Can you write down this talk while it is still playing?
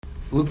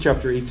Luke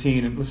chapter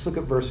 18, and let's look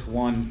at verse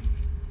 1.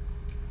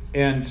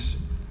 And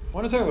I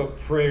want to talk about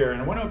prayer, and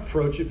I want to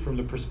approach it from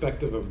the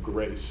perspective of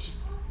grace.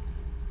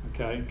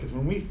 Okay? Because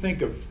when we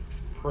think of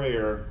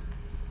prayer,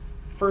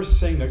 first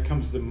thing that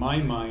comes to my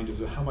mind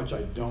is how much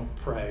I don't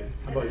pray.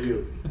 How about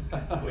you?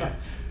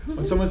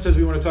 When someone says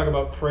we want to talk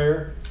about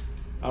prayer,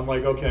 I'm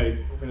like,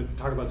 okay, we're going to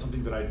talk about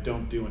something that I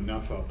don't do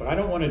enough of. But I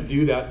don't want to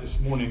do that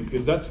this morning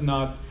because that's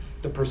not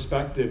the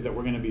perspective that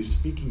we're going to be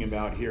speaking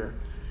about here.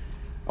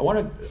 I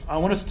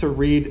want us to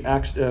read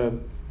Acts. I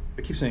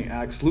keep saying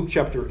Acts. Luke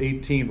chapter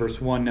 18,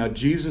 verse 1. Now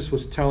Jesus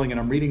was telling, and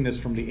I'm reading this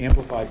from the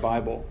Amplified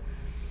Bible.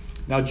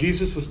 Now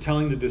Jesus was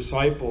telling the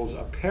disciples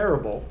a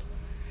parable,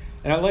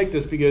 and I like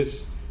this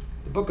because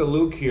the book of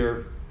Luke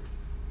here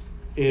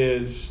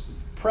is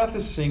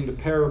prefacing the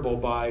parable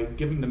by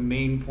giving the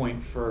main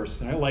point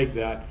first, and I like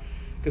that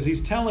because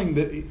he's telling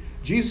that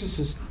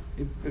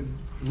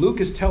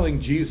Luke is telling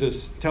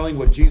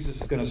what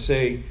Jesus is going to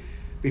say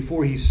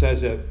before he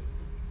says it.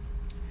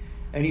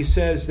 And he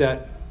says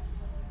that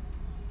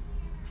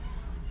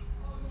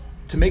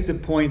to make the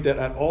point that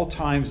at all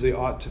times they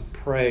ought to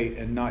pray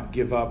and not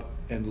give up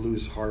and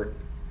lose heart.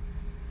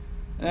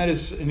 And that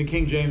is, in the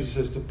King James, it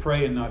says to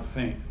pray and not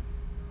faint.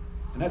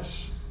 And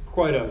that's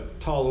quite a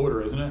tall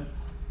order, isn't it?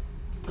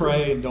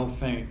 Pray and don't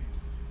faint.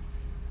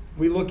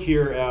 We look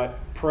here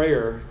at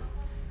prayer,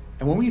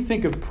 and when we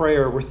think of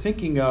prayer,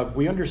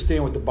 we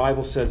understand what the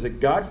Bible says, that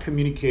God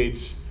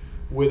communicates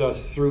with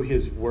us through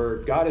His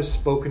Word. God has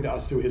spoken to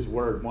us through His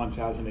Word once,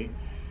 hasn't He?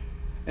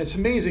 And it's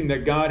amazing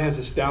that God has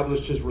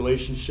established His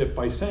relationship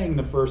by saying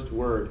the first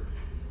word,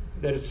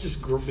 that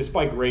it's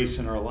by grace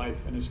in our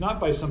life, and it's not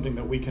by something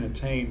that we can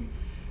attain.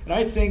 And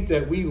I think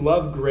that we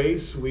love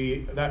grace,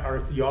 that our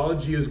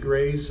theology is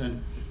grace,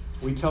 and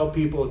we tell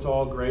people it's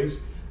all grace.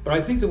 But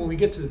I think that when we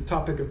get to the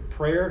topic of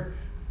prayer,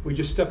 we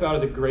just step out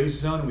of the grace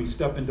zone and we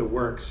step into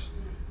works.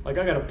 Like,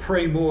 I got to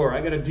pray more.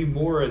 I got to do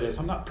more of this.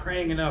 I'm not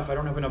praying enough. I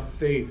don't have enough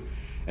faith.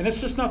 And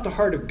it's just not the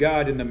heart of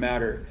God in the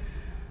matter.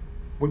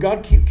 When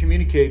God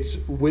communicates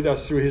with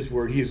us through His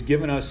Word, He has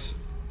given us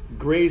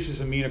grace as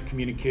a means of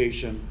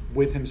communication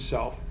with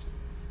Himself.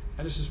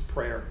 And this is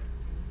prayer.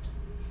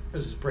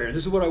 This is prayer. And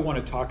this is what I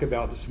want to talk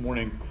about this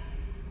morning,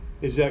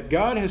 is that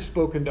God has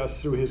spoken to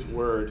us through His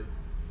Word.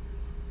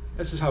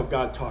 This is how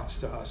God talks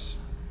to us.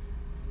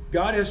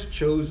 God has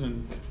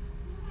chosen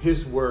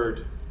His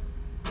Word,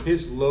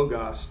 His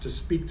Logos, to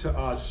speak to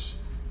us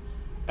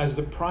as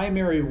the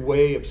primary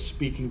way of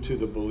speaking to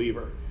the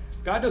believer.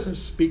 God doesn't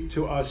speak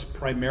to us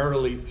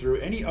primarily through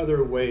any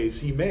other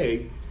ways. He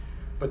may,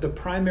 but the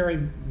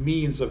primary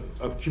means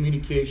of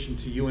communication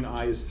to you and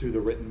I is through the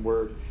written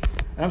Word.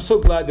 And I'm so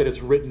glad that it's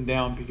written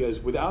down, because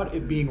without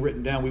it being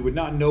written down, we would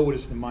not know what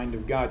is the mind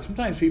of God.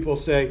 Sometimes people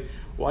say,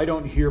 well, I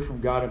don't hear from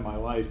God in my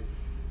life.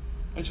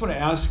 I just want to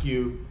ask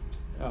you,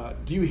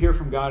 do you hear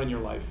from God in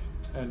your life?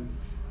 And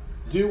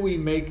do we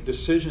make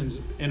decisions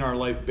in our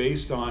life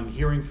based on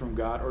hearing from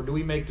God, or do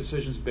we make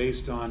decisions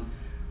based on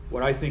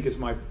what I think is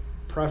my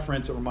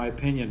preference or my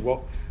opinion?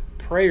 Well,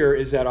 prayer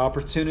is that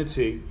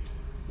opportunity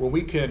where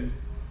we can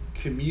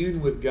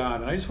commune with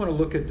God. And I just want to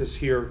look at this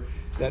here,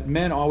 that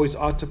men always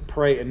ought to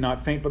pray and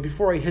not faint. But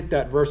before I hit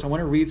that verse, I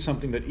want to read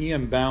something that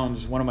E.M.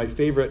 Bounds, one of my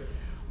favorite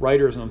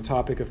writers on the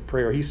topic of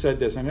prayer, he said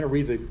this. I'm going to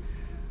read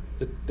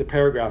the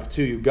paragraph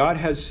to you. God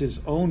has His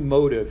own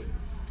motive,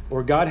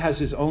 or God has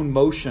His own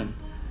motion,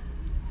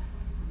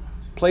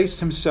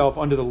 placed Himself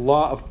under the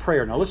law of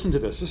prayer. Now listen to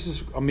this. This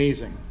is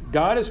amazing.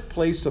 God has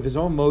placed of His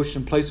own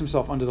motion, placed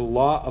Himself under the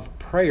law of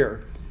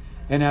prayer,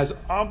 and has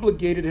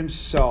obligated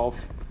Himself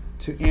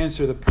to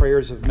answer the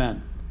prayers of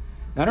men.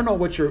 Now, I don't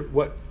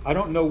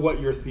know what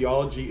your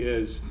theology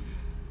is,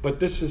 but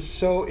this is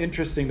so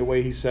interesting the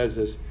way he says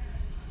this.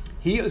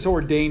 He has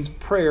ordained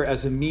prayer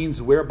as a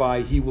means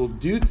whereby He will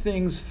do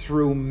things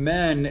through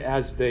men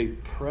as they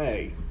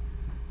pray.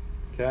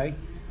 Okay?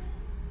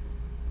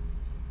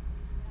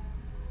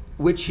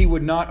 Which He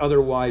would not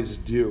otherwise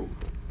do.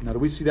 Now, do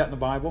we see that in the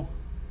Bible?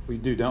 We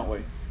do, don't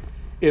we?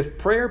 If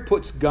prayer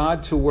puts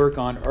God to work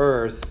on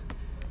earth,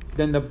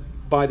 then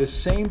by the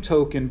same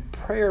token,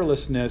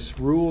 prayerlessness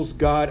rules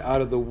God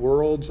out of the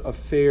world's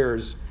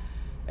affairs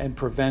and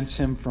prevents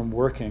Him from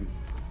working.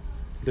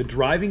 The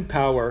driving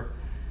power,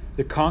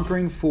 the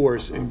conquering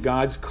force in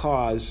God's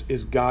cause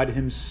is God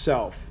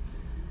Himself.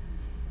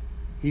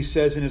 He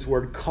says in His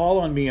Word, call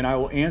on me and I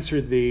will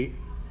answer thee,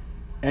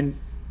 and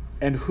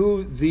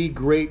who the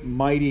great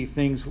mighty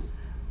things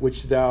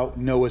which thou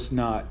knowest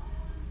not.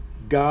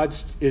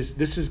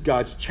 This is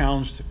God's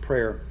challenge to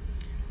prayer.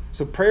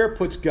 So prayer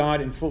puts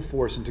God in full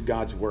force into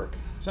God's work.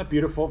 Isn't that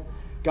beautiful?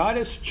 God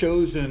has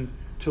chosen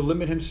to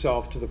limit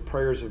Himself to the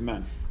prayers of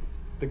men.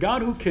 The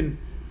God who can...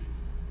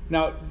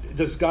 Now,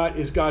 is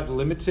God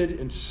limited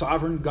and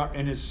sovereign?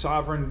 And is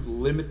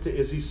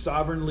He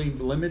sovereignly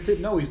limited?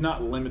 No, He's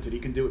not limited. He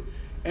can do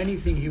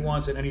anything He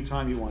wants at any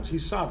time He wants.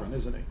 He's sovereign,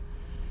 isn't He?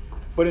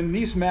 But in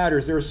these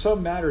matters, there are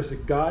some matters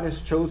that God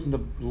has chosen to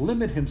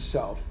limit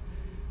Himself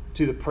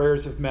to the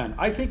prayers of men.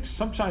 I think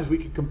sometimes we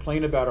can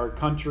complain about our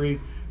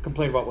country,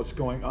 complain about what's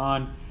going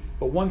on,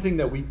 but one thing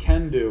that we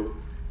can do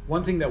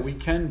one thing that we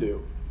can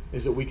do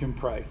is that we can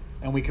pray,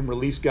 and we can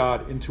release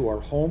God into our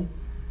home,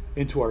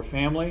 into our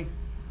family,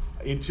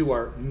 into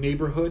our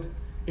neighborhood,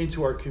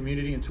 into our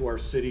community, into our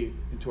city,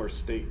 into our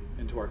state,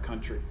 into our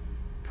country.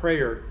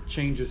 Prayer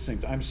changes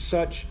things. I'm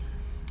such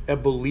a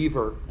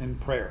believer in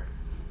prayer.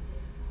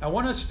 I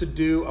want to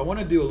do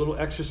a little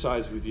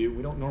exercise with you.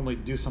 We don't normally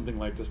do something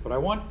like this, but I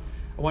want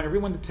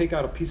everyone to take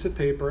out a piece of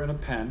paper and a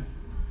pen.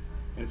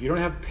 And if you don't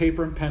have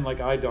paper and pen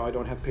like I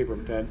don't have paper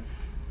and pen,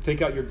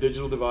 take out your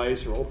digital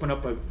device or open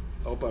up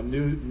a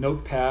new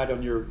notepad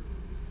on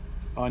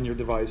your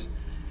device.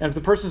 And if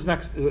the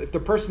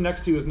person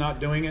next to you is not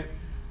doing it,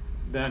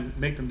 then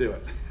make them do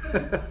it.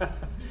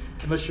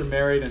 Unless you're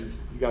married and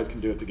you guys can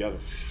do it together.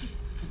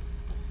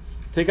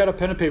 Take out a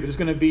pen and paper. This is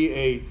going to be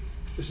a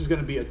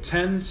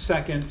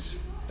 10-second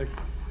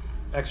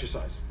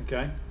exercise.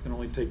 Okay, it's going to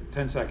only take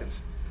 10 seconds.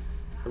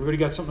 Everybody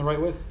got something to write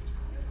with?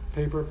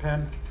 Paper,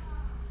 pen,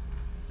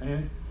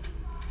 anything?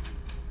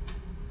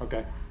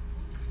 Okay.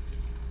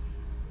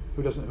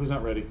 Who's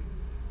not ready?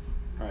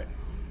 All right.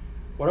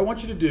 What I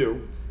want you to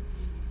do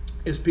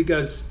is,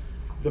 because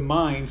the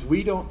minds,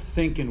 we don't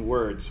think in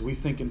words, we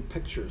think in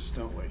pictures,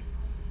 don't we?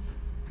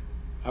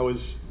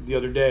 The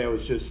other day I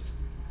was just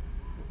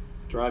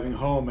driving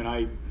home and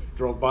I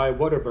drove by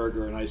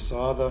Whataburger and I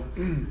saw the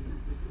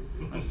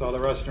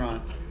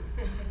restaurant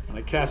and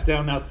I cast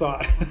down that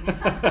thought.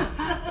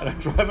 And I'm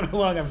driving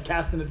along, I'm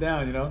casting it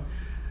down,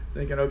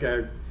 thinking,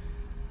 okay.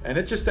 And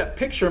it's just that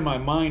picture in my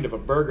mind of a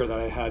burger that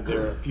I had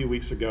there a few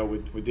weeks ago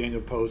with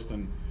Daniel Post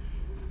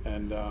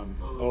and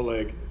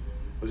Oleg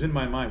was in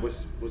my mind.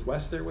 Was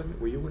Wes there with me?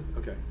 Were you with?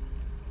 Okay.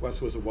 Wes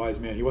was a wise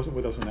man. He wasn't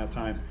with us in that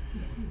time.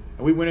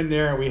 And we went in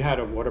there and we had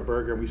a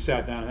Whataburger and we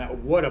sat down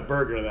and what a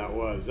burger that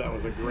was. That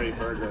was a great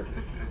burger.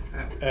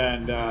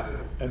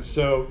 And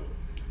so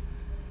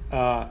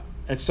I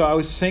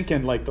was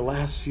thinking, like, the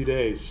last few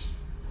days,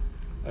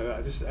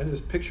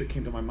 this picture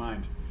came to my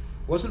mind.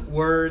 It wasn't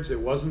words. It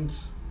wasn't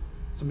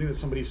something that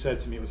somebody said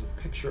to me. It was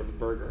a picture of a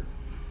burger.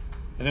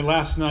 And then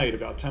last night,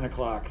 about 10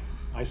 o'clock,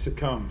 I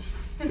succumbed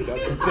to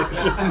that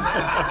temptation.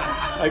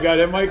 I got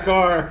in my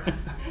car.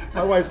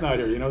 My wife's not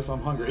here, so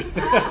I'm hungry. So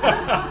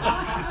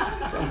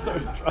I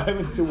started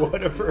driving to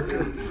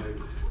Whataburger.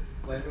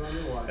 Blame it on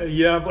your wife.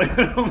 Yeah, blame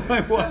it on my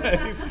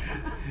wife.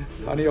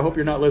 Honey, I hope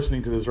you're not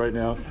listening to this right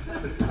now.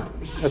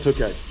 That's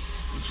okay.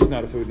 She's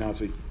not a food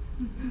Nazi.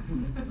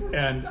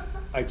 And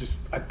I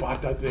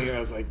bought that thing and I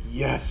was like,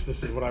 yes,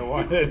 this is what I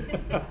wanted.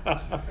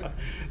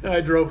 Then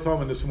I drove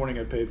home and this morning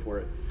I paid for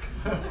it.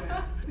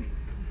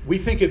 We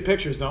think in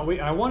pictures, don't we?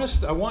 I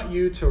want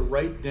you to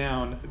write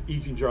down, you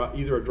can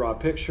draw a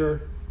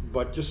picture,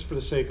 but just for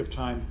the sake of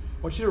time,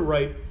 I want you to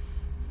write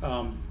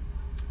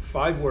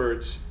 5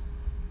 words.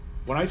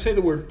 When I say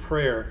the word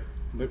prayer,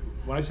 I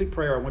want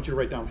you to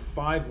write down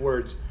 5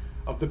 words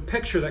of the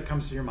picture that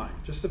comes to your mind.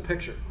 Just the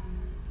picture.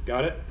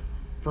 Got it?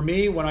 For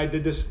me, when I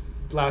did this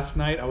last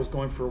night, I was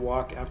going for a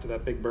walk after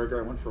that big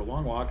burger. I went for a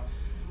long walk,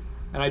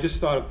 and I just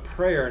thought of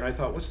prayer, and I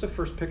thought, what's the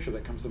first picture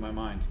that comes to my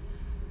mind?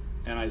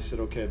 And I said,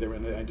 okay,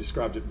 and I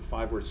described it in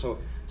 5 words. So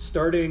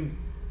starting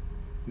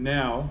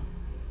now,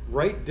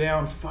 write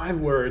down 5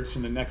 words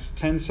in the next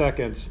 10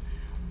 seconds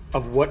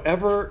of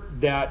whatever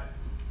that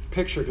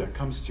picture that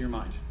comes to your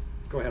mind.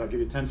 Go ahead, I'll give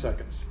you 10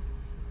 seconds.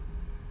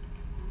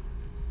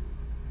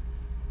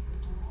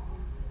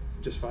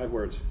 Just 5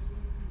 words.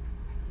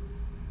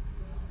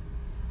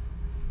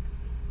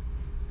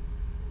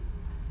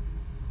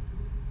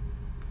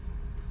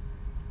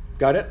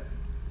 Got it?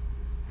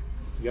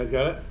 You guys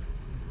got it?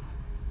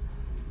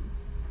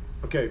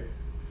 Okay.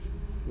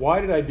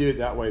 Why did I do it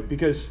that way?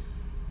 Because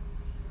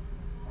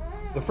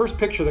the first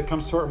picture that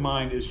comes to our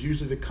mind is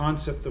usually the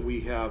concept that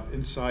we have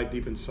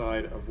deep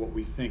inside of what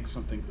we think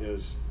something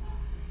is.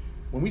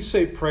 When we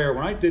say prayer,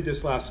 when I did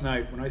this last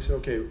night, when I said,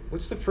 okay,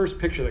 what's the first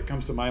picture that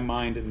comes to my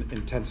mind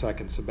in 10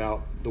 seconds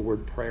about the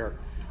word prayer?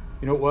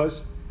 You know what it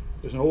was?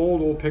 There's an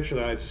old picture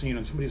that I had seen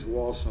on somebody's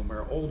wall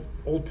somewhere,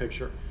 old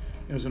picture.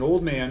 It was an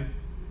old man,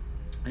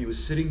 and he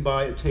was sitting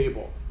by a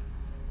table,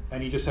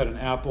 and he just had an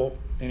apple,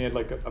 and he had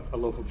like a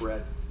loaf of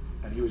bread,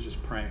 and he was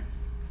just praying.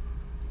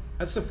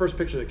 That's the first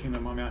picture that came to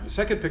my mind. The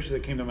second picture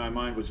that came to my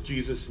mind was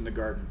Jesus in the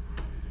garden.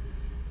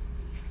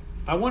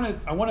 I want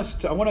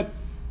to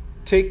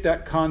take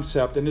that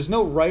concept, and there's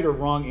no right or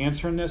wrong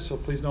answer in this, so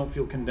please don't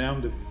feel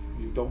condemned if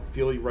you don't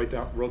feel you wrote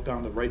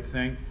down the right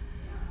thing.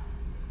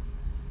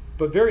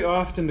 But very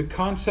often the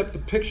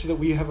picture that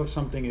we have of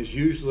something is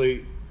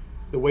usually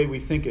the way we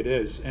think it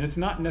is, and it's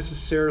not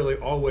necessarily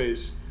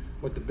always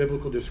what the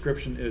biblical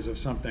description is of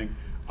something.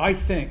 I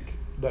think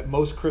that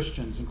most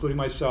Christians, including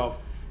myself,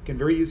 can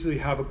very easily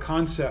have a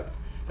concept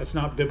that's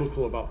not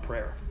biblical about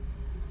prayer.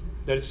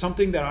 That it's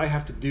something that I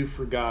have to do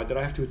for God, that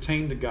I have to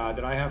attain to God,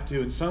 that I have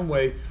to in some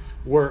way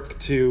work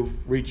to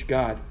reach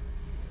God.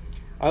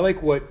 I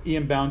like what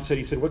Ian Bound said.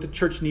 He said, what the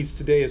church needs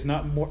today is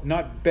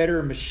not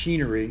better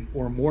machinery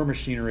or more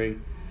machinery,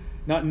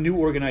 not new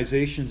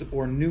organizations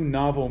or new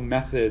novel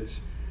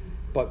methods,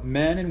 but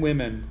men and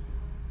women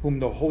whom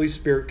the Holy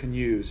Spirit can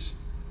use,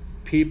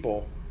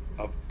 people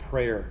of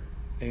prayer.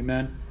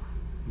 Amen?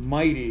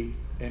 mighty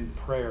in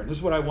prayer. And this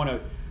is what I want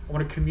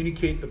to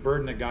communicate the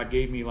burden that God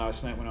gave me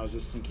last night when I was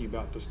just thinking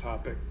about this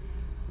topic.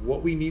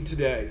 What we need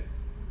today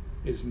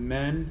is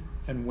men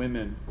and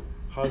women,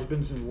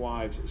 husbands and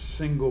wives,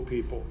 single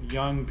people,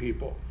 young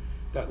people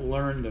that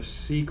learn the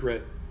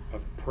secret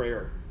of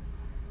prayer.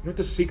 You know what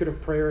the secret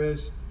of prayer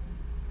is?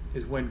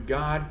 Is when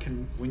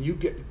you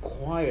get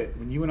quiet,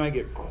 when you and I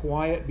get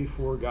quiet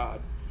before God,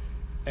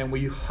 and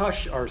we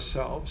hush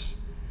ourselves,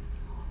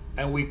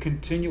 and we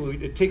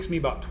continually, it takes me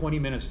about 20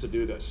 minutes to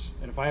do this.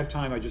 And if I have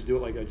time, I just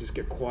do it I just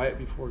get quiet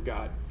before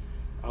God.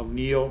 I'll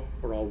kneel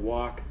or I'll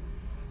walk,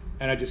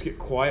 and I just get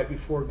quiet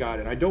before God.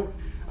 And I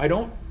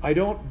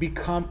don't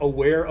become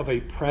aware of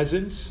a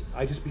presence.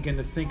 I just begin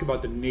to think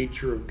about the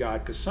nature of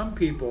God. Because some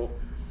people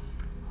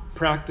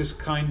practice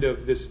kind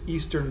of this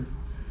Eastern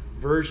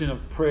version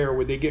of prayer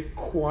where they get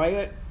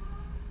quiet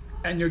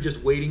and they're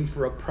just waiting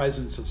for a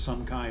presence of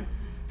some kind.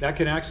 That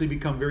can actually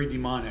become very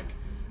demonic,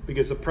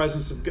 because the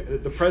presence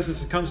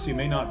that comes to you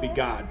may not be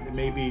God. It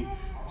may be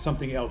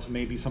something else. It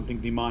may be something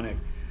demonic.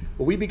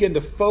 But we begin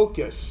to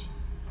focus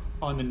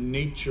on the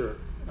nature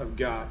of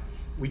God.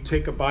 We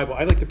take a Bible.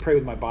 I like to pray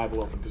with my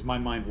Bible open because my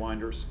mind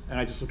wanders, and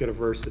I just look at a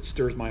verse that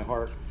stirs my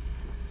heart.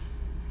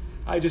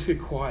 I just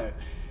get quiet,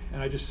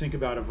 and I just think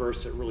about a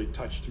verse that really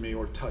touched me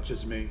or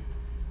touches me.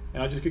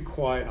 And I'll just get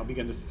quiet and I'll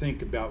begin to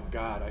think about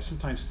God. I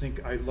sometimes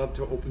think I love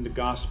to open the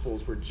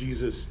Gospels where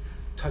Jesus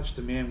touched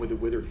a man with a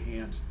withered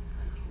hand.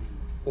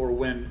 Or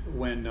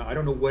when I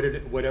don't know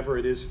whatever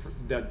it is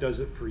that does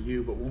it for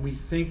you, but when we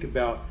think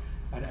about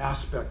an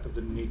aspect of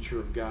the nature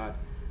of God,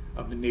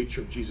 of the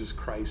nature of Jesus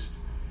Christ,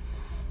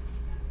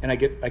 and I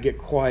get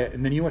quiet,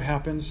 and then you know what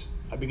happens?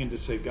 I begin to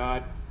say,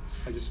 God,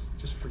 I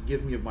just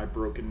forgive me of my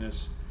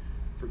brokenness.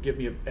 Forgive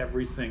me of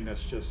everything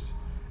that's just...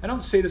 I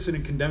don't say this in a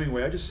condemning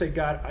way. I just say,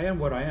 God, I am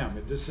what I am.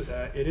 It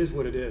is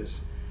what it is.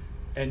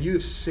 And you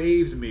have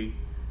saved me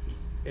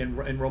in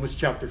Romans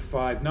chapter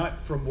 5,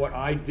 not from what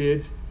I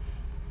did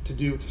to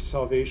do to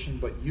salvation,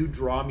 but you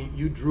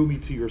drew me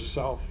to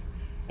yourself.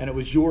 And it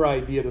was your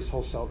idea, this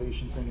whole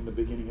salvation thing in the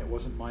beginning. It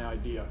wasn't my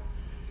idea.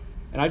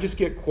 And I just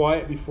get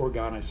quiet before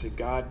God and I say,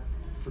 God,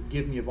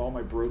 forgive me of all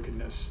my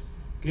brokenness.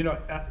 You know,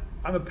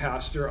 I'm a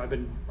pastor. I've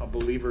been a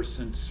believer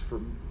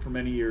for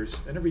many years.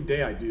 And every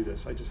day I do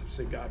this. I just have to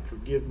say, God,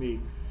 forgive me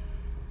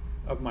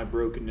of my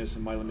brokenness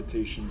and my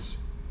limitations.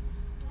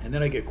 And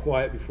then I get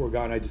quiet before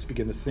God and I just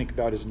begin to think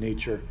about his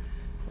nature.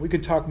 We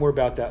can talk more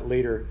about that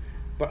later.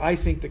 But I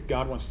think that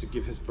God wants to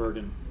give his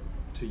burden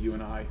to you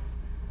and I. Do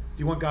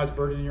you want God's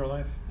burden in your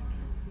life?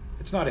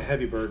 It's not a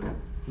heavy burden.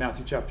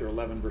 Matthew chapter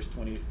 11, verse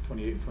 28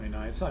 and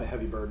 29. It's not a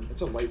heavy burden.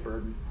 It's a light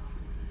burden.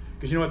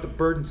 Because you know what? The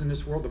burdens in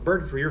this world, the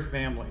burden for your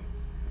family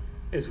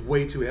is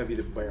way too heavy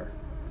to bear.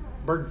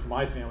 The burden for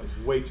my family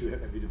is way too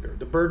heavy to bear.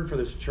 The burden for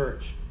this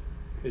church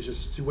is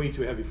just way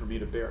too heavy for me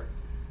to bear.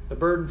 The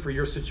burden for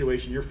your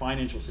situation, your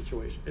financial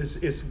situation,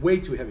 is way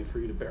too heavy for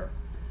you to bear.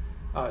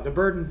 The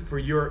burden for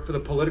the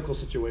political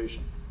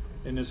situation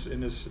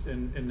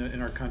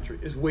in our country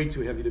is way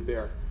too heavy to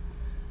bear.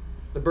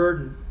 The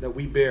burden that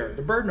we bear,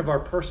 the burden of our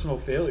personal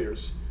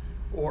failures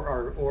or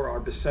our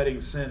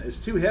besetting sin is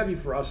too heavy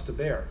for us to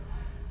bear,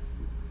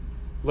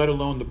 let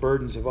alone the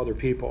burdens of other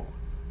people.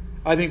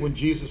 I think when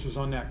Jesus was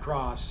on that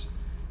cross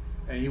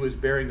and he was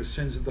bearing the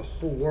sins of the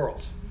whole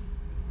world,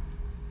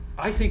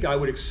 I think I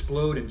would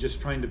explode in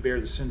just trying to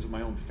bear the sins of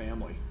my own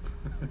family.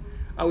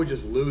 I would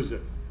just lose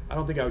it. I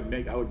don't think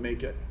I would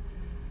make it.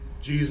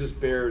 Jesus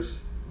bears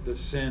the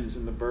sins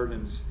and the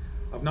burdens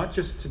of not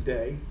just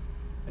today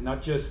and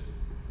not just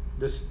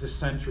this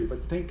century,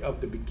 but think of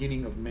the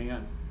beginning of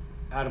man,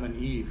 Adam and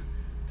Eve.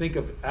 Think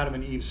of Adam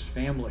and Eve's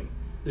family,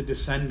 the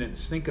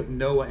descendants. Think of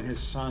Noah and his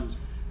sons.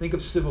 Think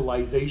of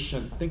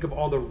civilization. Think of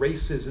all the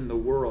races in the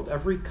world,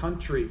 every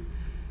country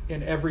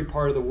in every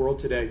part of the world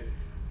today.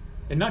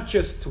 And not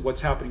just to what's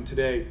happening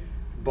today,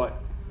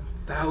 but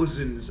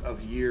thousands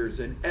of years,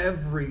 and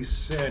every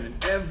sin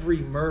and every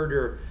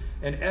murder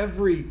and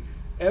every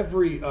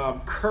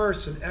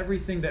curse and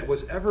everything that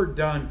was ever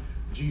done,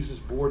 Jesus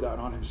bore that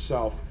on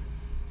himself.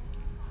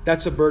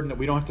 That's a burden that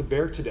we don't have to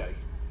bear today.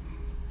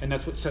 And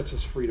that's what sets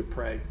us free to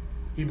pray.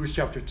 Hebrews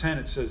chapter 10,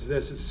 it says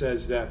this. It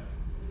says that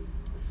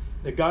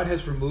God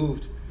has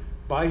removed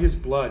by his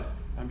blood,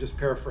 I'm just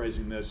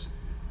paraphrasing this,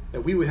 that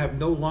we would have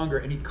no longer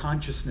any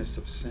consciousness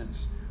of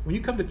sins. When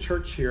you come to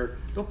church here,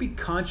 don't be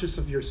conscious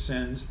of your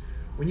sins.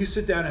 When you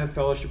sit down and have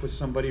fellowship with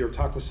somebody or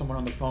talk with someone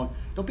on the phone,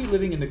 don't be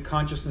living in the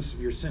consciousness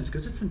of your sins,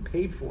 because it's been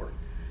paid for.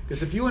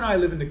 Because if you and I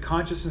live in the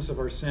consciousness of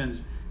our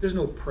sins, there's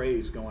no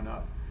praise going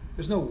up.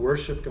 There's no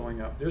worship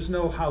going up. There's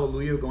no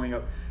hallelujah going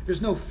up.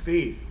 There's no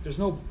faith. There's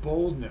no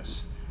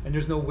boldness. And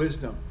there's no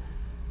wisdom.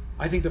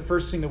 I think the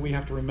first thing that we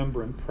have to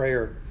remember in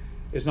prayer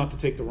is not to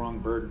take the wrong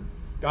burden.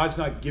 God's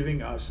not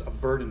giving us a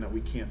burden that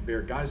we can't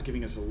bear. God is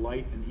giving us a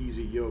light and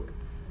easy yoke.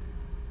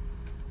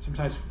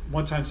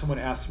 One time someone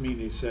asked me and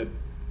they said,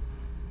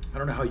 I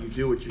don't know how you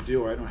do what you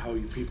do, or I don't know how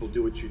you people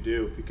do what you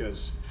do,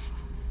 because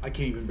I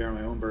can't even bear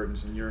my own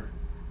burdens, and you're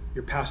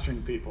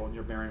pastoring people and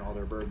you're bearing all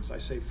their burdens. I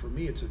say, for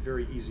me, it's a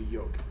very easy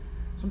yoke.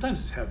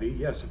 Sometimes it's heavy.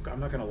 Yes, I'm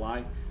not going to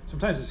lie.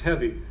 Sometimes it's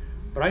heavy,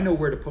 but I know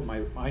where to put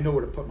my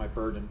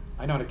burden.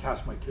 I know how to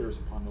cast my cares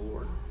upon the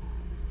Lord.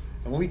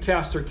 And when we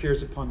cast our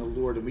cares upon the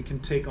Lord, and we can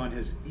take on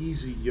His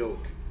easy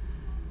yoke,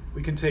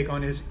 we can take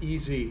on His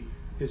easy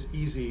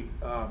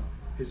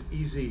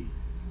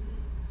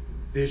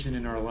vision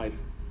in our life.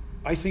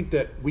 I think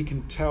that we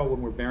can tell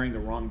when we're bearing the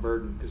wrong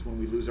burden is when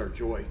we lose our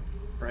joy,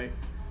 right?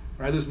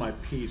 When I lose my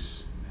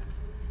peace.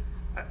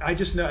 I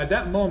just know at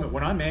that moment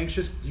when I'm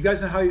anxious, you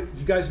guys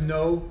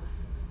know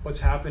what's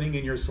happening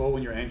in your soul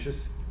when you're anxious?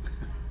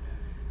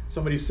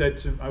 Somebody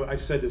said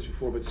I've said this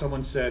before, but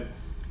someone said,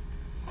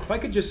 if I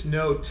could just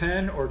know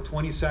 10 or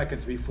 20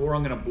 seconds before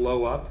I'm going to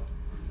blow up,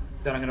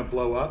 that I'm going to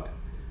blow up,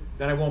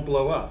 then I won't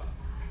blow up.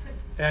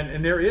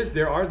 And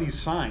there are these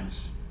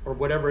signs, or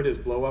whatever it is,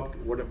 blow up,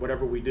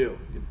 whatever we do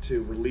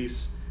to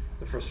release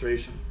the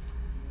frustration.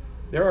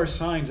 There are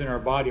signs in our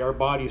body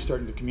is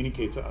starting to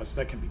communicate to us.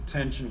 That can be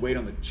tension, weight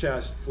on the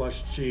chest,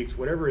 flushed cheeks,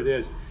 whatever it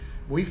is.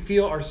 We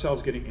feel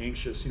ourselves getting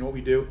anxious. You know what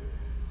we do?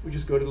 We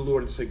just go to the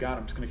Lord and say, God,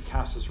 I'm just going to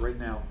cast this right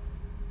now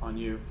on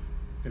you.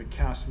 I'm going to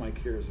cast my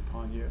cares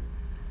upon you.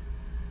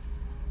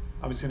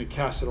 I'm just going to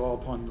cast it all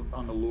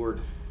on the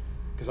Lord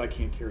because I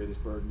can't carry this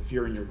burden. If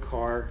you're in your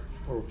car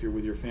or if you're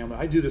with your family,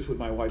 I do this with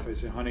my wife. I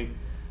say, honey,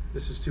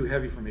 this is too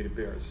heavy for me to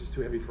bear. This is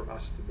too heavy for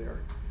us to bear.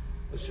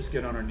 Let's just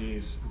get on our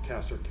knees and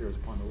cast our cares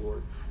upon the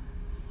Lord.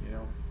 You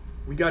know,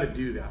 we got to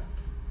do that.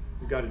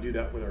 We got to do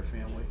that with our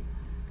family.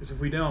 Because if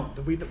we don't,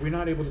 we're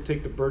not able to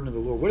take the burden of the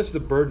Lord. What is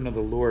the burden of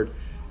the Lord?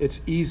 It's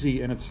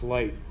easy and it's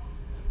light.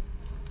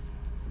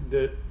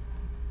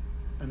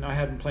 And I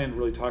hadn't planned to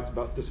really talk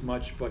about this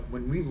much, but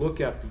when we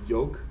look at the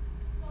yoke,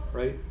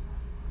 right,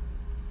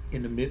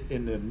 in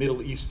the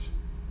Middle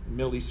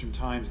Eastern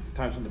times, the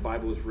times when the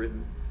Bible was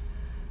written,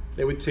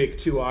 they would take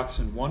two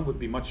oxen. One would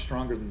be much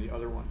stronger than the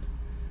other one.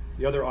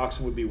 The other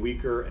oxen would be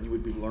weaker, and you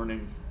would be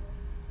learning.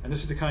 And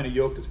this is the kind of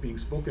yoke that's being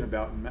spoken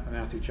about in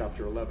Matthew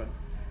chapter 11.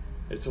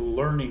 It's a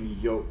learning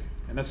yoke.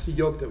 And that's the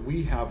yoke that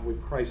we have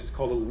with Christ. It's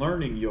called a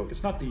learning yoke.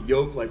 It's not the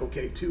yoke like,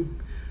 okay, two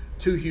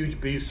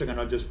huge beasts are going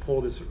to just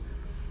pull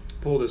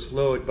this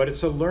load. But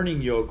it's a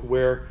learning yoke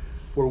where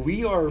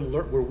we are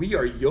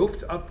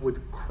yoked up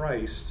with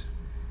Christ,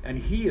 and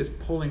He is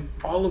pulling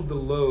all of the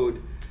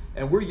load,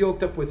 and we're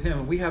yoked up with Him,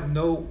 and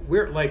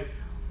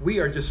we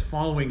are just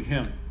following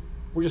Him.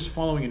 We're just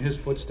following in His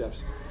footsteps.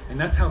 And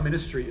that's how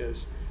ministry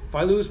is. If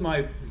I lose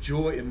my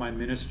joy in my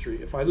ministry,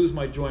 if I lose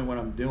my joy in what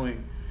I'm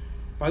doing,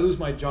 if I lose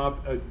my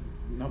joy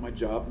in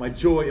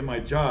my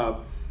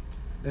job,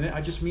 then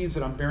it just means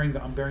that I'm bearing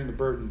the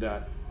burden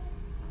that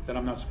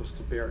I'm not supposed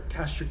to bear.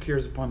 Cast your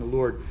cares upon the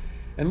Lord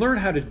and learn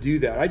how to do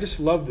that. I just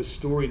love the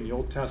story in the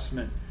Old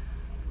Testament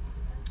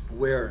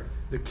where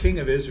the king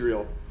of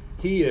Israel,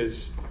 he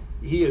is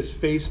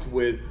faced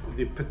with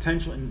the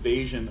potential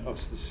invasion of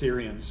the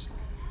Syrians.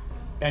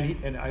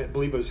 And I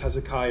believe it was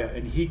Hezekiah,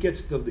 and he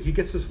gets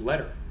this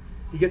letter,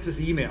 he gets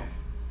this email,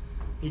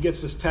 he gets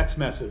this text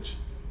message,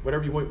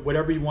 whatever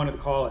you want to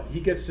call it. He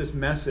gets this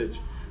message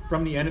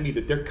from the enemy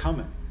that they're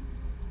coming,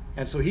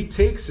 and so he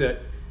takes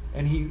it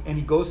and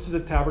he goes to the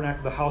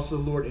tabernacle, the house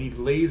of the Lord, and he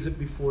lays it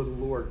before the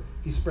Lord.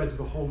 He spreads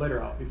the whole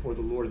letter out before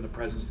the Lord in the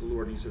presence of the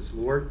Lord, and he says,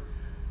 Lord,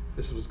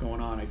 this is what's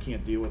going on. I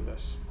can't deal with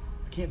this.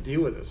 I can't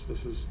deal with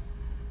this.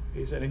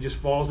 And he just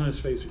falls on his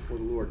face before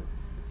the Lord.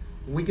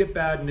 When we get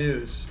bad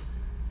news,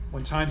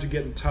 when times are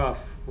getting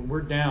tough, when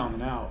we're down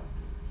and out,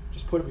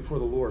 just put it before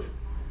the Lord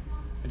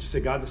and just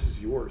say, God, this is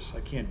yours. I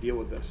can't deal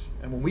with this.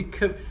 And when we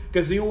could,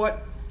 because you know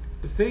what?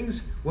 The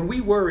things, when we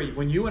worry,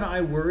 when you and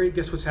I worry,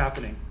 guess what's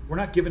happening? We're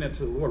not giving it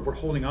to the Lord. We're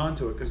holding on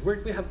to it because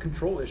we have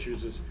control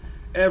issues, as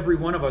every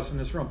one of us in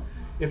this room.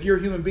 If you're a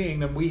human being,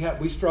 then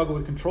we struggle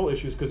with control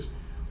issues because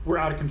we're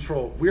out of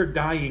control. We're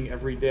dying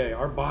every day.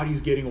 Our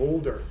body's getting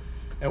older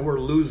and we're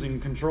losing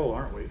control,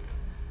 aren't we?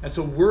 And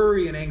so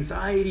worry and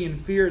anxiety and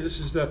fear, this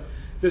is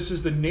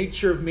the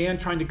nature of man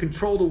trying to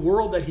control the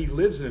world that he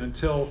lives in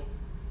until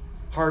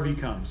Harvey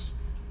comes,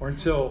 or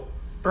until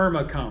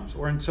Irma comes,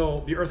 or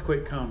until the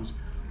earthquake comes,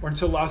 or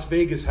until Las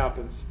Vegas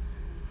happens,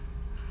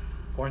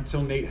 or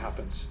until Nate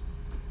happens.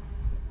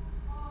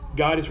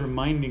 God is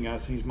reminding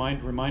us, and He's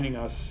reminding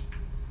us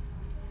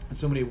in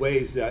so many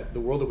ways that the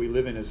world that we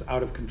live in is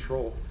out of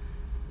control.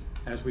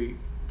 As we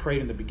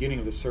prayed in the beginning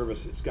of the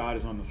service, God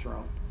is on the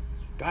throne.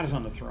 God is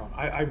on the throne.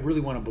 I really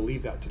want to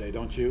believe that today,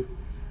 don't you?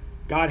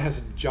 God has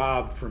a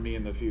job for me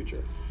in the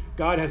future.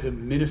 God has a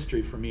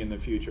ministry for me in the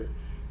future.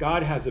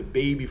 God has a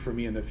baby for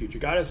me in the future.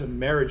 God has a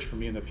marriage for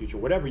me in the future.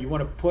 Whatever you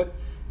want to put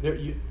there,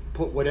 you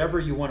put whatever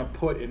you want to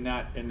put in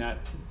that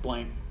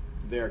blank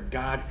there.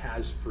 God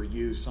has for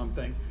you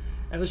something.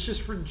 And let's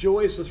just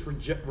rejoice,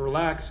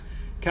 relax,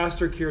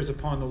 cast our cares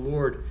upon the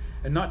Lord,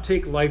 and not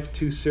take life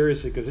too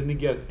seriously, because in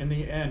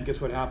the end,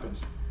 guess what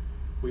happens?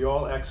 We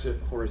all exit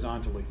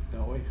horizontally,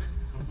 don't we?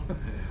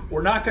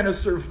 We're not going to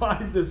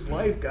survive this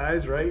life,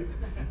 guys, right?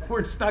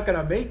 We're just not going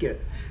to make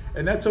it.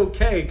 And that's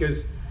okay,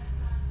 because,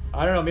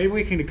 I don't know, maybe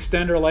we can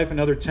extend our life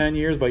another 10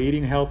 years by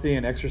eating healthy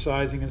and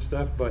exercising and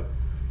stuff, but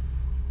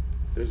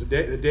the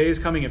day is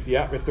coming. If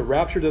the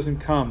rapture doesn't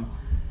come,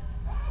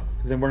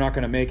 then we're not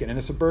going to make it. And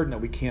it's a burden that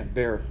we can't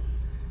bear.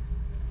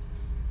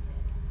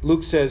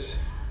 Luke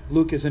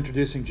is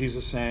introducing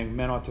Jesus saying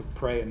men ought to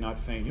pray and not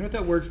faint. You know what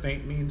that word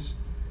faint means?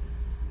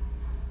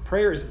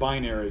 Prayer is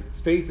binary.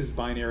 Faith is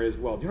binary as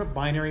well. Do you know what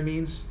binary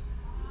means?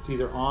 It's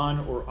either on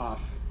or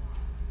off.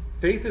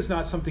 Faith is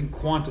not something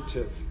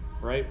quantitative,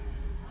 right?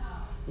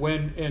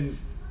 When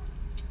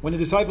the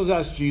disciples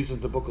asked Jesus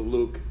in the book of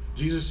Luke,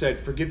 Jesus said,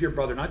 forgive your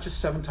brother, not just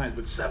 7 times,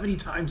 but 70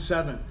 times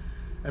 7.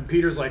 And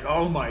Peter's like,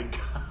 oh my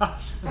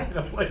gosh,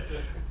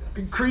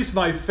 increase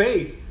my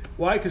faith.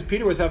 Why? Because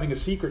Peter was having a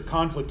secret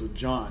conflict with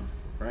John,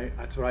 right?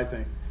 That's what I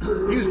think. He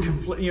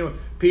was,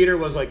 Peter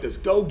was like this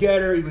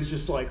go-getter. He was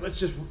just like,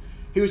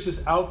 he was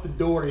just out the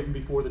door even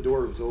before the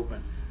door was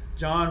open.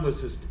 John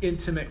was this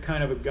intimate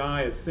kind of a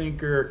guy, a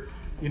thinker,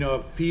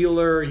 a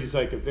feeler. He's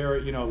like a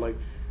very,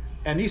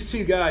 and these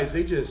two guys,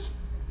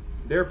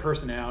 their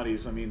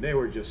personalities, they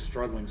were just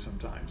struggling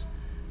sometimes,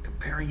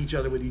 comparing each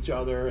other with each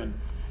other.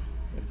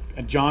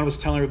 And John was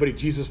telling everybody,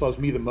 Jesus loves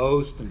me the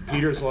most. And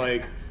Peter's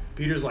like,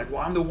 well,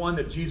 I'm the one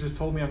that Jesus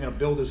told me I'm going to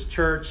build his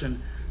church.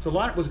 And so a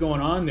lot was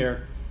going on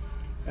there.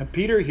 And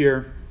Peter's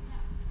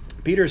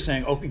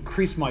saying, oh,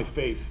 increase my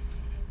faith.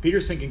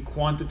 Peter's thinking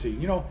quantity.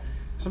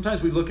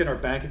 Sometimes we look at our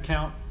bank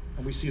account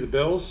and we see the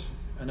bills,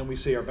 and then we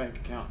see our bank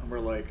account and we're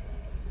like,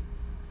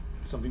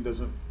 something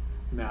doesn't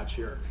match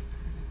here.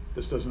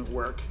 This doesn't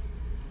work.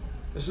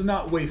 This is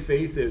not the way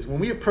faith is. When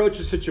we approach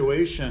a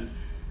situation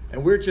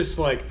and we're just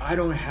like, I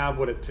don't have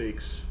what it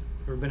takes.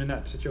 Ever been in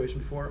that situation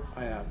before?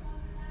 I have.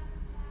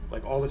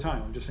 Like all the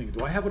time. I'm just thinking,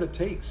 do I have what it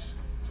takes?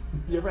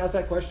 You ever ask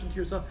that question to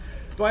yourself?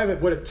 Do I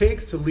have what it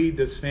takes to lead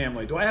this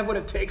family? Do I have what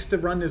it takes to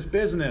run this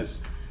business?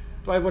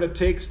 Do I have what it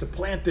takes to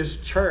plant this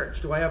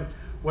church? Do I have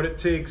what it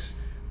takes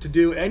to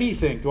do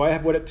anything? Do I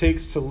have what it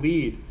takes to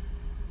lead?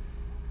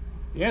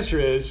 The answer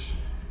is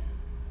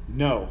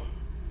no.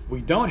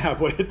 We don't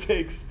have what it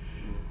takes.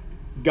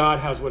 God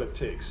has what it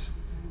takes.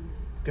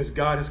 Because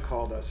God has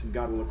called us and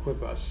God will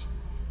equip us.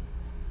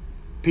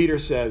 Peter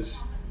says,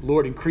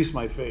 Lord, increase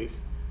my faith.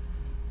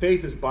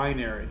 Faith is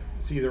binary.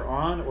 It's either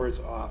on or it's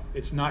off.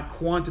 It's not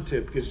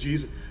quantitative, because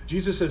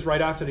Jesus says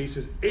right after that, he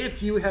says,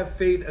 if you have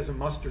faith as a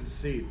mustard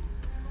seed.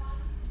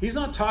 He's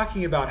not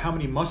talking about how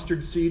many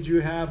mustard seeds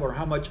you have or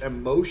how much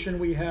emotion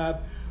we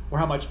have or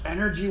how much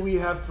energy we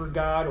have for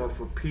God or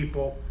for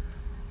people.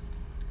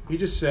 He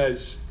just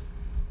says,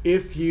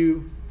 if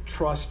you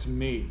trust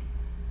me,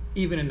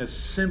 even in the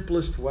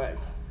simplest way,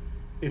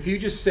 if you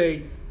just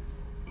say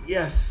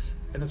yes,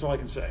 and that's all I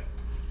can say,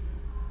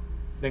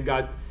 then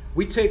God,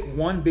 we take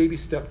one baby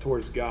step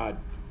towards God,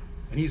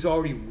 and he's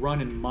already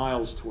running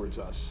miles towards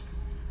us.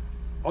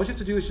 All you have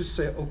to do is just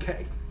say,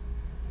 okay.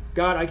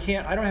 God, I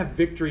don't have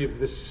victory of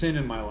this sin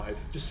in my life.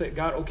 Just say,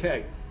 God,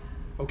 okay.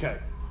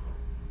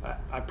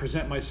 I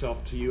present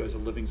myself to you as a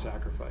living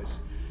sacrifice.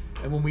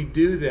 And when we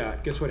do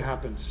that, guess what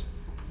happens?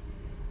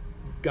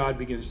 God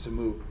begins to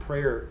move.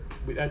 Prayer,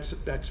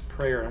 that's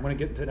prayer. I want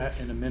to get into that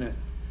in a minute.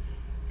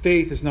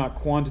 Faith is not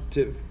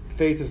quantitative.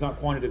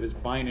 It's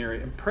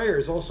binary. And prayer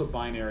is also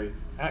binary.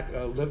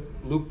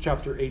 Luke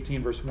chapter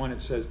 18, verse 1,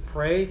 it says,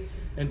 pray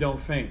and don't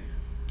faint.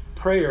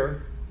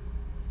 Prayer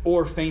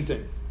or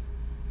fainting.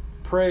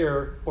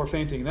 Prayer or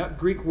fainting. That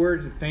Greek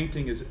word in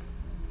fainting is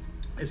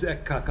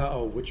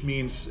ekkakao, which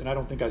means, and I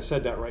don't think I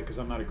said that right because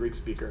I'm not a Greek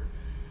speaker.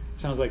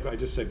 It sounds like I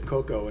just said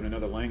cocoa in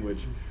another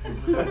language.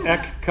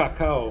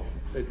 Ekkakao,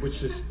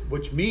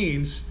 which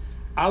means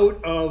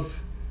out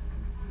of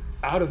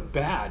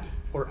bad,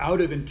 or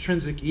out of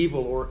intrinsic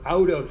evil, or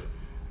out of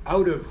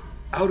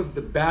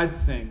the bad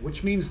thing.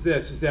 Which means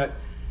this is that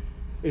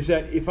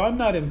if I'm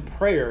not in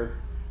prayer,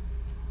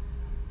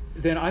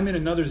 then I'm in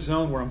another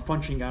zone where I'm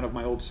functioning out of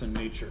my old sin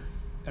nature,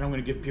 and I'm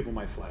going to give people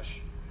my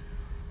flesh.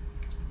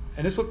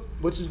 And this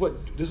is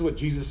what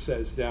Jesus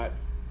says, that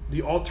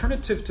the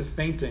alternative to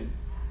fainting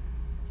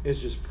is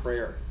just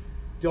prayer.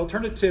 The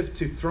alternative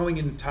to throwing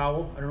in the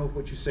towel, I don't know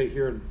what you say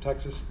here in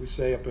Texas. We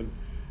say up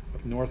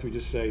north, we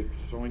just say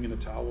throwing in the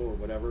towel or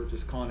whatever,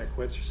 just calling it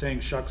quits, or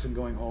saying shucks and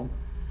going home.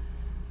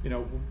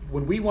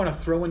 When we want to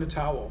throw in the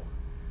towel,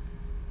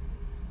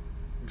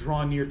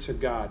 draw near to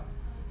God.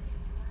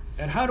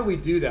 And how do we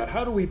do that?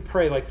 How do we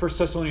pray? Like 1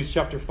 Thessalonians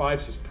chapter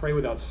 5 says, pray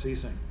without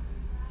ceasing.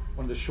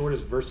 One of the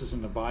shortest verses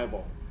in the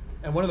Bible.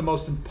 And one of the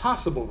most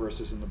impossible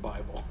verses in the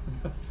Bible.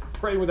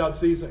 Pray without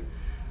ceasing.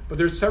 But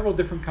there's several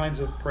different kinds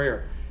of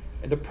prayer.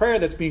 And the prayer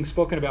that's being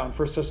spoken about in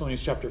 1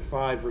 Thessalonians chapter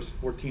 5, verse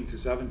 14 to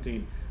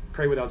 17,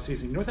 pray without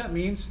ceasing. You know what that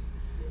means?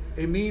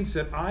 It means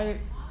that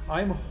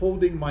I'm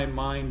holding my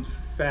mind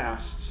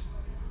fast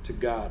to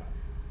God.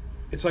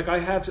 It's like I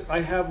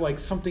have like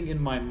something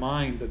in my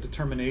mind, a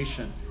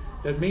determination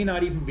that may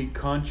not even be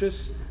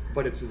conscious,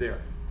 but it's there.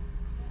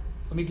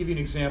 Let me give you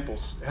an example.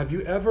 Have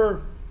you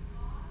ever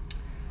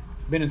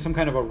been in some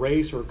kind of a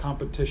race or a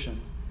competition,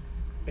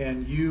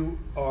 and you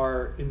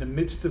are in the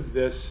midst of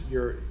this,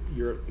 you're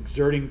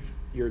exerting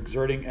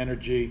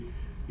energy,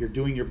 you're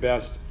doing your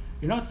best.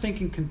 You're not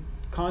thinking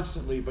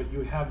constantly, but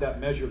you have that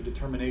measure of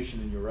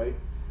determination in you, right?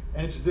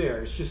 And it's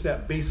there. It's just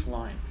that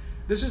baseline.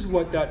 This is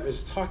what that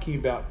is talking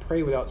about,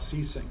 pray without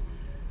ceasing.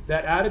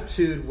 That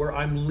attitude where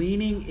I'm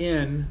leaning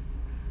in,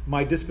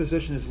 my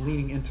disposition is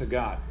leaning into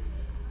God.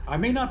 I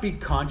may not be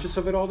conscious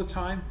of it all the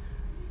time,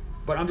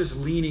 but I'm just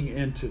leaning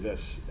into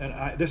this.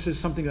 And this is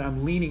something that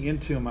I'm leaning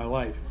into in my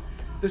life.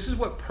 This is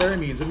what prayer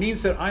means. It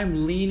means that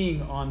I'm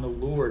leaning on the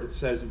Lord, it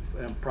says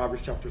in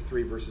Proverbs chapter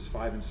 3, verses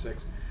 5 and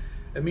 6.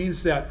 It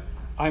means that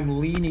I'm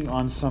leaning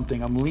on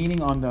something. I'm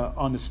leaning on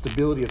the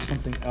stability of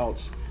something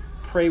else.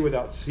 Pray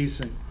without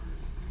ceasing.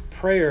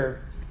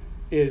 Prayer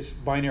is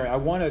binary. I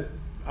want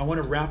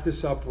to wrap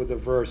this up with a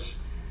verse.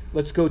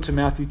 Let's go to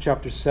Matthew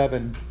chapter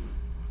 7,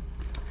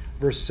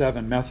 verse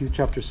 7. Matthew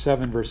chapter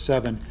 7, verse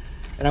 7.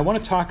 And I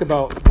want to talk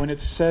about when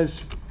it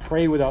says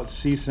pray without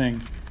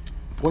ceasing,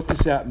 what does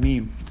that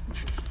mean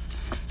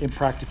in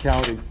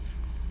practicality?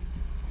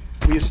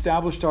 We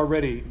established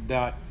already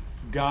that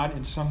God,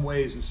 in some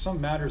ways, in some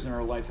matters in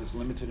our life, has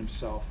limited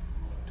himself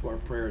to our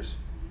prayers.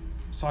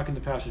 I was talking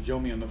to Pastor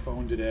Jomi on the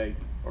phone today,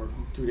 or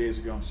 2 days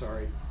ago, I'm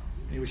sorry.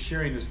 And he was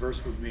sharing this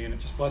verse with me, and it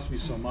just blessed me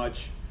so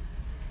much.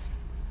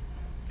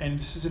 And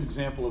this is an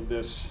example of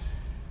this,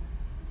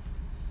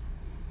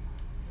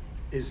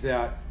 is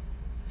that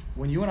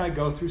when you and I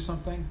go through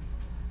something,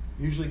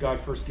 usually God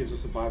first gives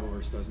us a Bible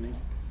verse, doesn't he?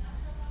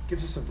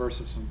 Gives us a verse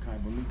of some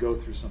kind when we go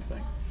through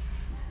something.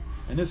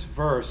 And this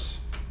verse,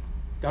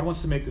 God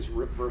wants to make this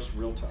verse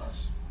real to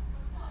us.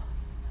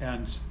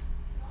 And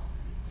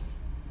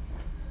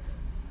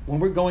when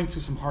we're going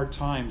through some hard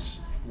times,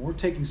 when we're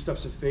taking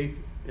steps of faith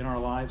in our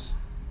lives,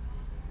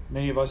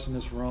 many of us in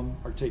this room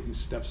are taking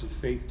steps of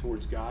faith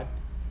towards God.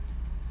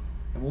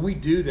 And when we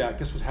do that,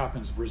 guess what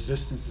happens?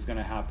 Resistance is going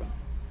to happen.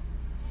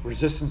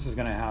 Resistance is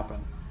going to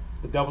happen.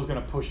 The devil's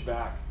going to push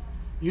back.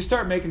 You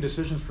start making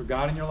decisions for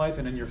God in your life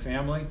and in your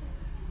family,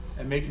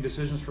 and making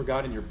decisions for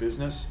God in your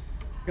business,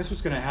 guess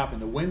what's going to happen?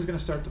 The wind's going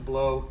to start to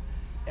blow,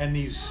 and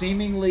these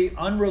seemingly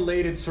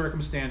unrelated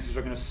circumstances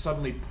are going to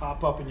suddenly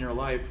pop up in your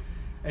life,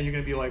 and you're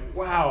going to be like,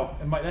 wow.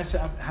 And that's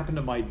happened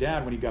to my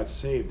dad when he got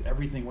saved.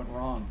 Everything went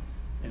wrong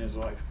in his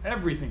life.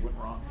 Everything went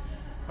wrong.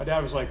 My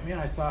dad was like, man,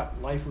 I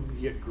thought life would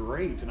get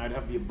great, and I'd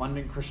have the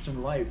abundant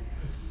Christian life.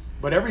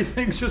 But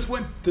everything just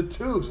went to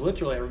tubes,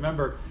 literally. I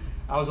remember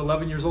I was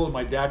 11 years old,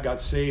 my dad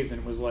got saved, and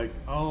it was like,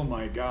 oh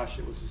my gosh,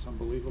 it was just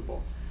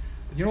unbelievable.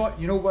 But you know what?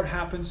 You know what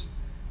happens?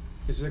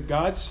 Is that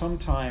God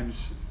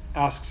sometimes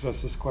asks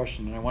us this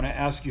question, and I want to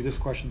ask you this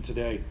question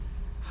today.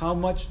 How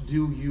much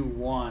do you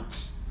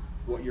want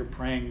what you're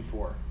praying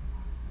for?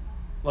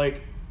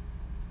 Like,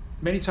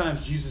 many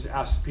times Jesus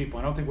asks people,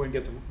 I don't think we're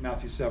going to get to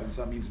Matthew 7,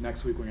 so that means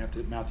next week we're going to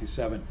have to Matthew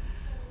 7.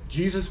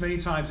 Jesus many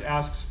times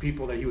asks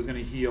people that he was going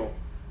to heal,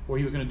 or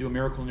he was going to do a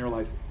miracle in their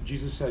life.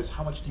 Jesus says,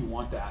 how much do you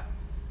want that?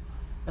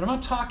 And I'm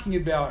not talking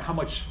about how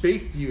much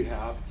faith do you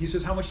have. He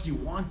says, how much do you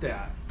want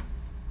that?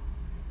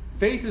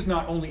 Faith is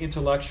not only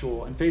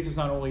intellectual, and faith is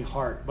not only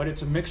heart, but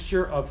it's a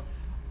mixture of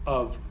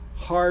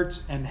heart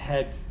and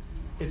head.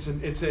 It's a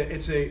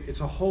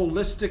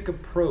holistic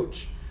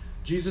approach.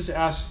 Jesus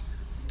asked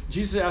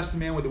the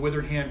man with the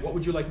withered hand, what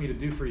would you like me to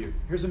do for you?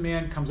 Here's a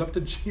man comes up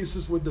to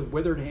Jesus with the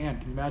withered hand.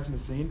 Can you imagine the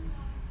scene?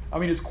 I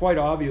mean, it's quite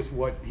obvious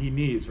what he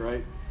needs,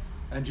 right?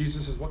 And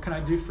Jesus says, what can I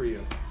do for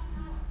you?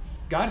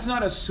 God's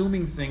not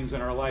assuming things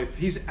in our life.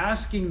 He's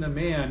asking the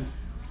man,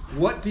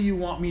 what do you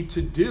want me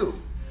to do?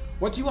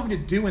 What do you want me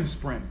to do in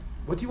spring?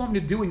 What do you want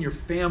me to do in your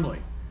family?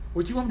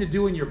 What do you want me to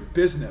do in your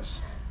business?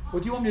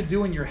 What do you want me to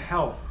do in your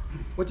health?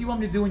 What do you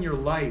want me to do in your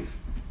life?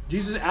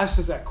 Jesus asked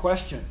us that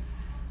question.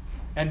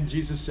 And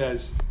Jesus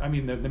says, the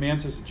man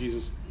says to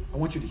Jesus, I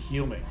want you to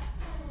heal me.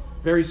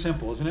 Very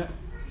simple, isn't it?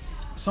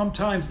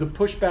 Sometimes the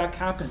pushback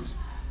happens,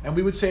 and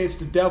we would say it's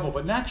the devil,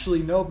 but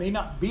actually, no, it may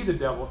not be the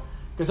devil,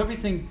 because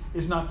everything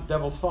is not the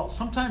devil's fault.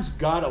 Sometimes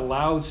God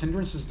allows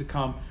hindrances to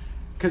come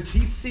because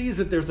he sees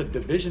that there's a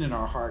division in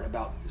our heart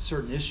about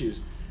certain issues.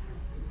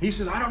 He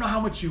says, I don't know how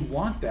much you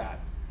want that.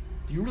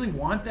 Do you really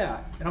want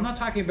that? And I'm not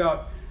talking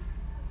about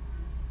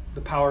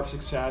the power of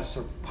success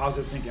or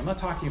positive thinking. I'm not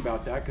talking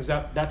about that because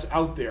that's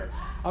out there.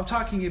 I'm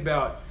talking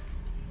about,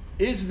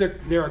 is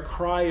there a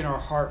cry in our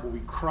heart where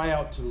we cry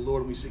out to the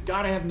Lord and we say,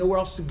 God, I have nowhere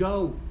else to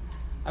go.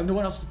 I have no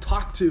one else to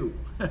talk to.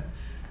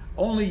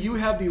 Only you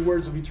have the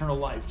words of eternal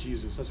life,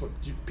 Jesus. That's what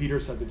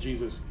Peter said to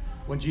Jesus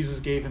when Jesus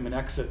gave him an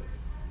exit.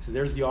 He said,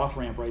 there's the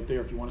off-ramp right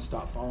there if you want to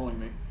stop following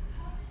me.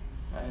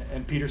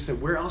 And Peter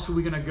said, where else are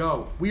we going to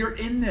go? We are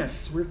in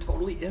this. We're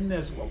totally in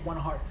this. One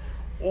heart.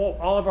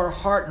 All of our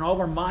heart and all of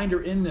our mind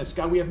are in this.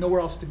 God, we have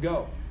nowhere else to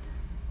go.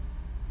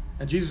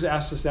 And Jesus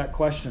asks us that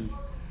question.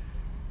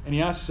 And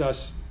he asks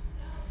us,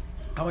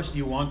 how much do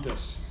you want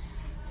this?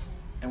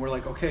 And we're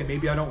like, okay,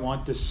 maybe I don't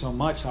want this so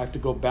much. I have to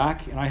go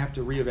back and I have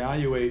to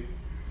reevaluate.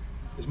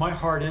 Is my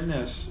heart in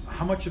this?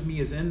 How much of me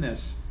is in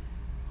this?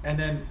 And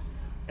then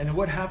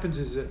what happens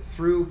is that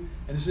through,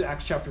 and this is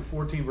Acts chapter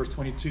 14, verse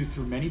 22,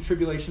 through many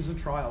tribulations and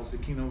trials, the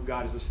kingdom of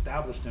God is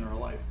established in our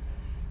life.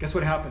 Guess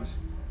what happens?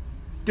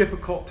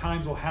 Difficult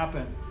times will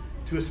happen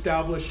to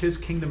establish his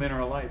kingdom in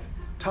our life.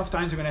 Tough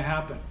times are going to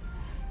happen.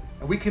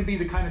 And we can be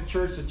the kind of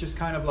church that just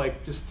kind of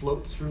like just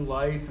floats through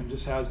life and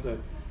just has the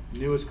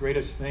newest,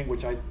 greatest thing,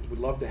 which I would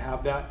love to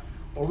have that.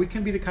 Or we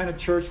can be the kind of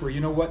church where,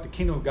 you know what, the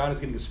kingdom of God is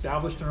getting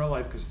established in our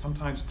life because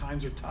sometimes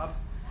times are tough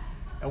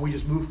and we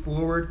just move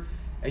forward.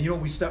 And you know,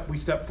 we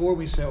step forward,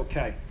 we say,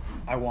 okay,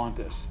 I want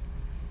this.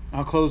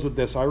 I'll close with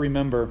this. I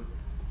remember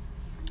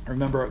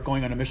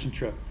going on a mission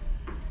trip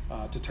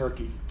to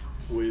Turkey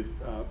with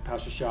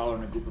Pastor Schaller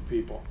and a group of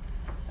people.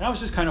 And I was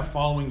just kind of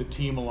following the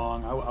team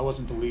along. I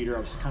wasn't the leader.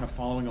 I was just kind of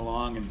following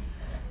along and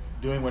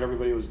doing what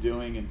everybody was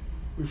doing. And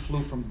we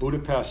flew from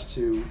Budapest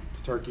to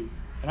Turkey.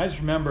 And I just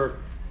remember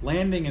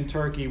landing in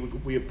Turkey.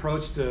 We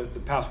approached the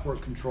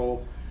passport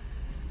control.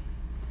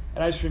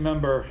 And I just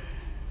remember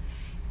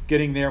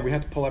getting there. We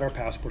had to pull out our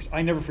passports.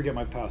 I never forget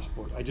my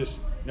passport. I just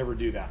never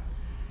do that.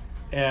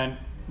 And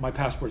my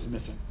passport's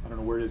missing. I don't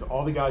know where it is.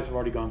 All the guys have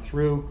already gone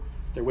through.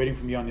 They're waiting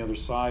for me on the other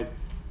side.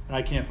 And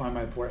I can't find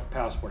my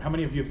passport. How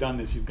many of you have done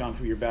this? You've gone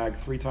through your bag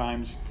 3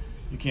 times.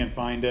 You can't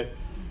find it.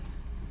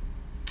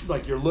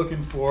 Like you're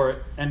looking for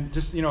it. And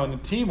just, you know, and the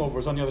team over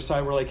was on the other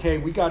side. We're like, hey,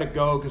 we got to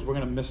go because we're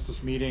going to miss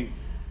this meeting.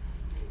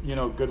 You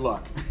know, good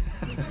luck.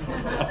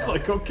 I was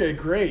like, okay,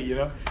 great, you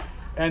know.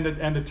 And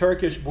the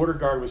Turkish border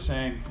guard was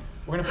saying,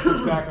 we're going to put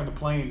you back on the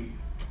plane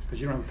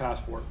because you don't have a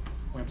passport.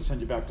 We have to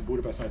send you back to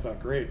Budapest. And I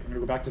thought, great, I'm going to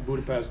go back to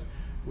Budapest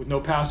with no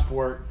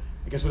passport.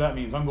 And guess what that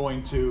means? I'm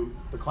going to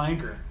the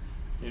Clanker.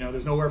 You know,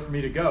 there's nowhere for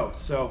me to go.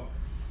 So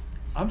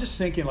I'm just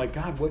thinking, like,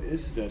 God, what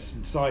is this?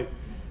 And so I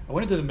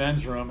went into the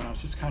men's room, and I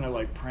was just kind of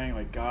like praying,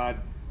 like, God,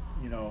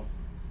 you know,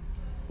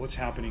 what's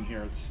happening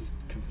here? This is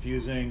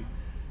confusing.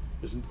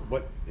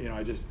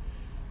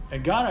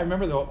 And God, I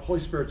remember the Holy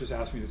Spirit just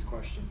asked me this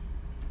question.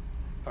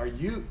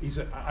 He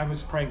said, I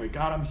was praying, like,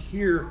 God, I'm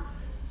here,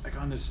 like,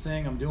 on this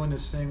thing. I'm doing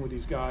this thing with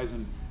these guys,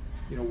 and,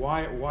 you know,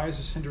 why is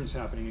this hindrance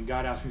happening? And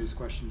God asked me this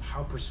question,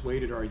 how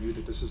persuaded are you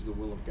that this is the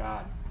will of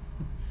God,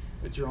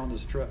 that you're on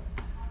this trip?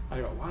 I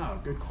go, wow,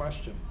 good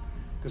question.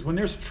 Because when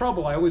there's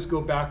trouble, I always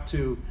go back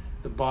to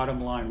the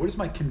bottom line. What is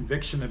my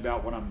conviction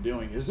about what I'm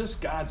doing? Is this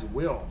God's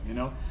will, you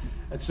know?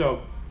 And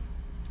so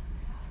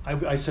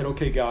I said,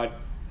 okay, God,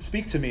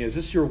 speak to me. Is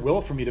this your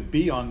will for me to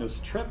be on this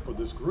trip with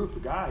this group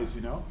of guys,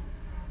 you know,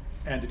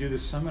 and to do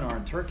this seminar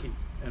in Turkey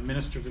and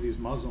minister to these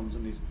Muslims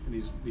and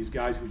these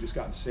guys who had just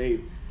gotten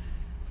saved?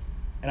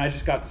 And I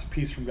just got this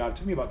peace from God. It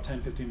took me about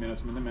 10, 15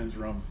 minutes. I'm in the men's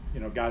room. You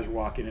know, guys are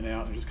walking in and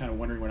out. And they're just kind of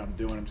wondering what I'm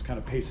doing. I'm just kind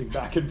of pacing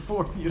back and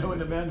forth, you know, in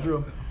the men's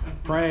room,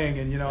 praying.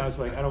 And, you know, I was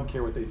like, I don't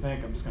care what they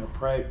think. I'm just going to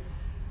pray.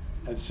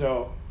 And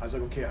so I was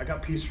like, okay, I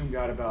got peace from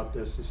God about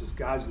this. This is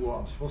God's will.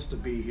 I'm supposed to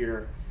be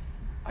here.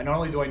 I not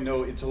only do I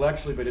know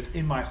intellectually, but it's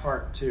in my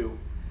heart too.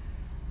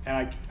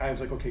 And I was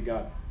like, okay,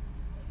 God,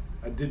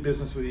 I did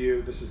business with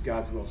you. This is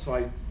God's will.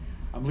 So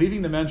I'm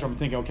leaving the men's room. I'm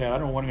thinking, okay, I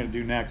don't know what I'm going to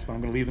do next, but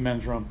I'm going to leave the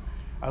men's room.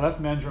 I left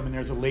the men's room, and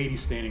there's a lady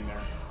standing there,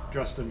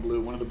 dressed in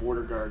blue, one of the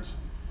border guards.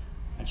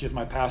 And she has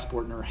my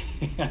passport in her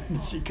hand.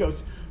 And she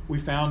goes, we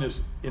found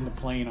this in the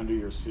plane under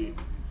your seat.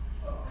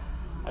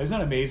 Isn't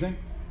that amazing?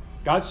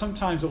 God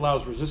sometimes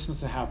allows resistance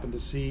to happen to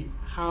see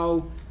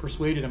how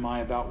persuaded am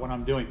I about what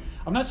I'm doing.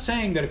 I'm not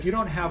saying that if you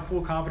don't have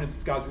full confidence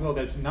it's God's will,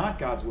 that it's not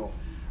God's will.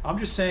 I'm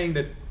just saying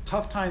that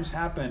tough times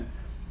happen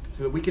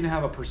so that we can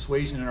have a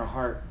persuasion in our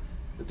heart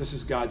that this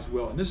is God's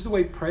will. And this is the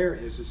way prayer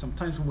is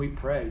sometimes when we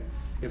pray,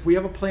 if we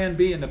have a plan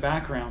B in the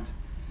background,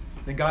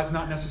 then God's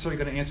not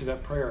necessarily going to answer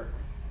that prayer.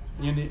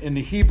 In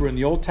the Hebrew, in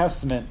the Old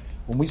Testament,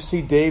 when we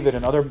see David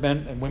and other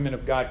men and women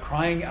of God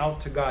crying out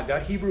to God,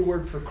 that Hebrew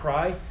word for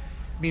cry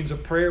means a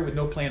prayer with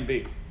no plan B.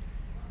 It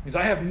means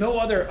I have no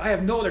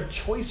other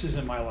choices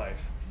in my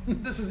life.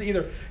 This is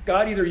either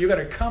you got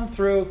to come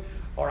through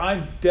or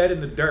I'm dead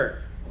in the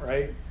dirt,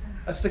 right?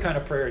 That's the kind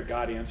of prayer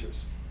God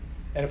answers.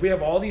 And if we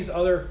have all these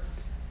other,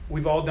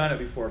 we've all done it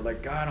before,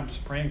 like, God, I'm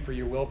just praying for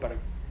your will, but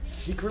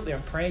secretly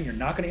I'm praying you're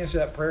not going to answer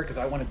that prayer because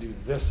I want to do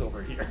this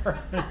over here.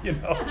 You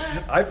know,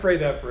 I pray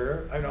that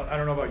prayer. I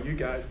don't know about you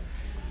guys.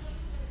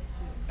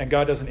 And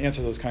God doesn't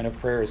answer those kind of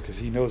prayers because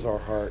he knows our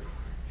heart.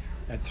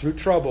 And through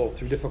trouble,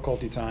 through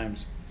difficulty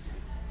times,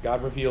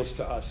 God reveals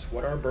to us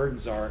what our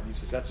burdens are. And he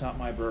says, that's not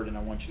my burden.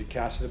 I want you to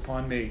cast it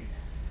upon me.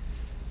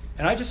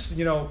 And I just,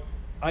 you know,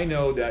 I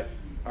know that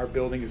our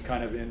building is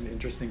kind of in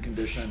interesting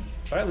condition,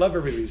 but I love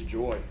everybody's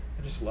joy.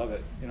 I just love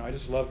it. You know, I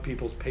just love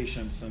people's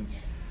patience.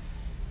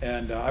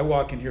 And I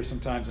walk in here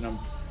sometimes and I'm,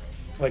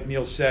 like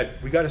Neil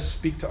said, we got to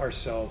speak to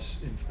ourselves.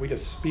 We got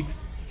to speak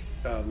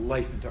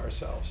life into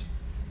ourselves.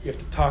 We have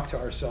to talk to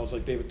ourselves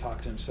like David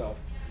talked to himself.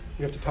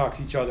 We have to talk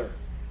to each other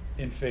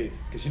in faith.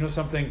 Because you know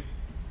something?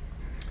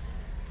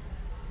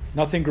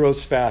 Nothing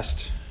grows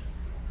fast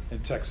in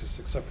Texas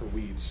except for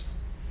weeds,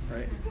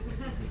 right?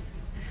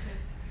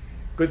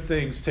 Good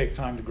things take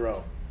time to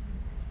grow.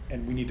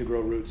 And we need to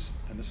grow roots.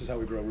 And this is how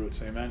we grow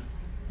roots. Amen?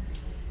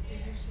 Did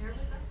you share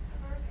with us the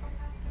verse from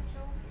Pastor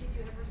Joe? Did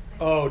you ever say?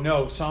 Oh,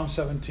 no. Psalm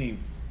 17,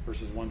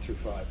 verses 1 through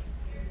 5.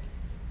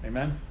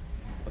 Amen?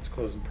 Let's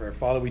close in prayer.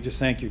 Father, we just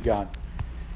thank you, God.